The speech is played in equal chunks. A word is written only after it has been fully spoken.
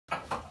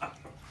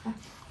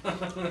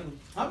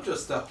I'm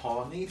just a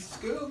horny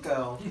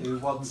schoolgirl who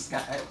wants to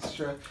get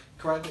extra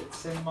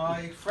credits in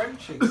my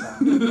French exam.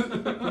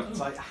 It's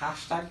like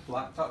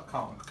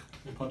 #black.com.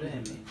 Put it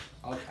in me.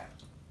 Okay.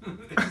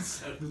 It's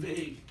so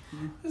big.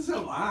 It's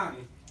so long. I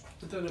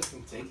don't know if I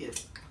can take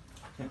it.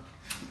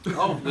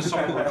 Oh, the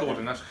song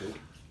recording, that's cool.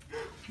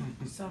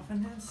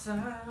 Something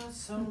inside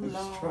so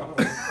long.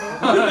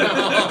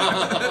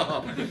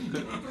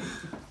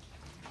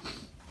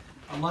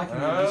 I'm liking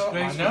the I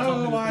disgrace.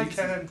 know I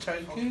can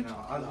take it.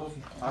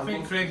 I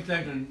think Craig's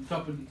taking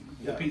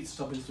the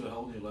pizza toppings to a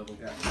whole new level.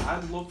 Yeah, I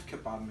love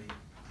kebab meat.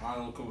 I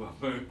will come up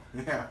with.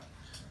 Yeah.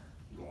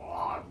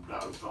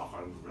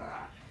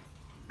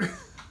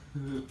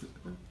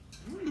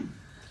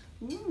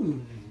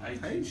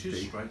 I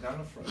just straight down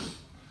the throat.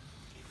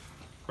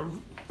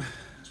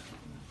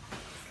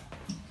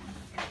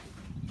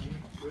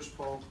 Where's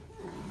Paul?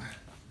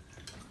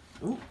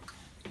 Oh,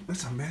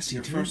 that's a messy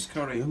Your too. first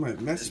curry. Yeah, my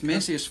messy It's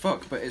messy as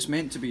fuck, but it's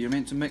meant to be. You're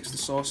meant to mix the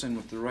sauce in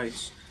with the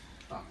rice.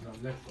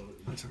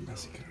 That's a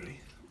messy curry.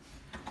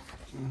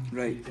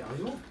 Right.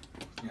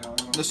 Yeah.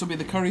 This will be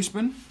the curry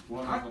spoon.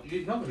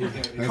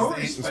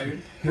 Curry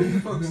spoon? Who the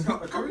fuck's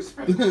got the curry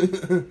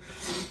spoon?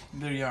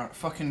 There you are.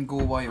 Fucking go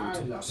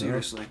wild.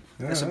 Seriously.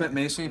 Yeah, It's a yeah. bit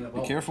messy.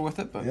 Be careful with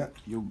it, but Yeah.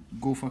 you'll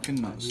go fucking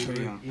nuts. There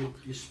you are.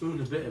 You spoon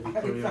a bit of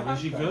your curry on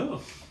as you go.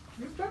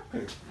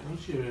 Exactly.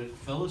 Once you're a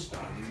Philistine,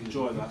 you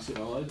enjoy that it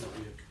all over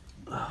you.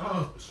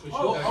 Oh, Switch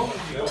oh, it oh,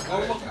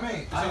 down. look at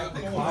me. I have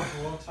the Club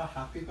Water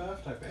happy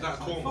birthday bit. Is that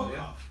corn, Fuck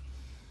yeah? off.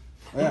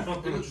 Yeah,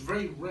 It looks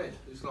very red.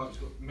 It's like it's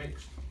got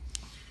mixed.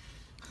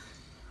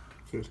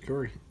 first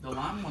curry. The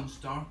lamb one's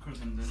darker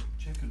than the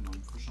chicken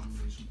one for some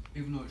reason.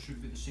 Even though it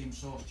should be the same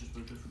sauce, just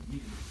with different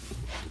meat.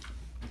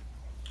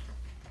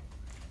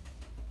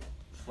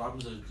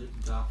 Slabs are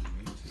dark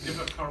meat. Give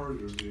a curry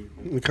review.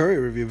 The curry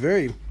review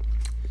very.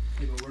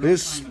 Yeah, but we're It not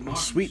is trying the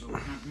Martin, sweet. so we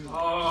can't do that.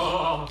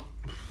 Oh!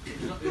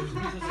 It's not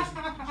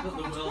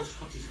the world's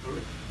hottest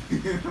curry.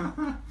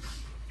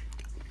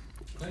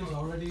 It's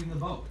already in the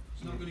boat.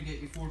 It's not going to get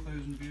you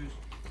 4,000 views.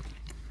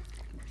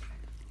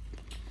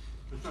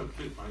 There's no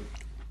tooth,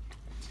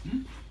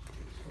 mate.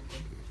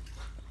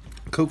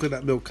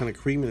 Coconut milk kind of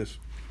creaminess,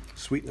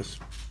 sweetness.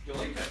 You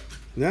like it?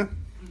 Yeah.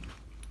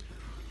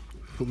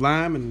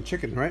 Lime and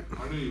chicken, right?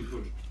 I knew you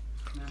could.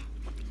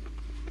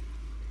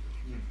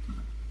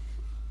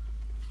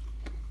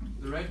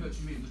 The red bits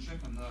of meat and the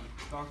chicken, the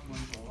dark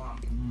ones are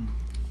lamb.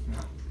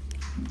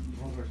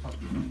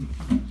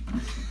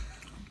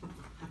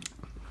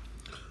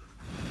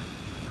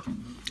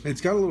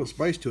 It's got a little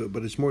spice to it,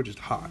 but it's more just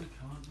hot.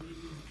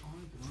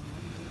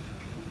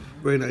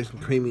 Very nice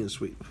and creamy and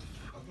sweet.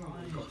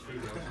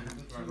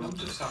 I'm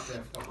just happy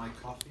I've got my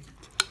coffee.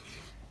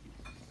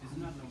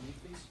 Isn't that the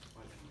meat piece?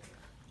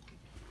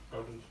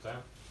 Golden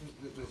down.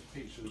 This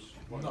pizza's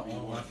one Not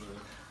all that.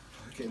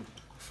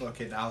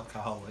 Fucking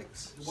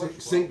alcoholics.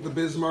 Sink the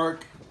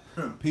Bismarck,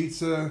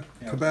 pizza,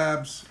 Yeah.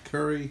 kebabs,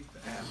 curry.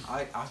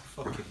 I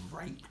fucking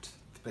raped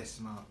the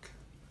Bismarck.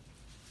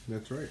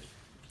 That's right.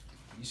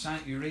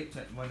 You raped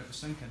it when it was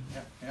sinking.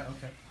 Yeah.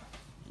 Okay.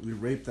 We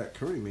raped that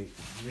curry meat.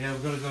 Yeah,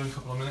 we've got to go in a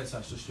couple of minutes,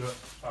 actually, Stuart.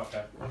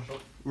 Okay.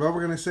 Well,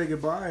 we're gonna say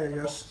goodbye, I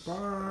guess.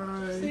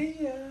 Bye. See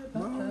ya.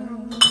 Bye.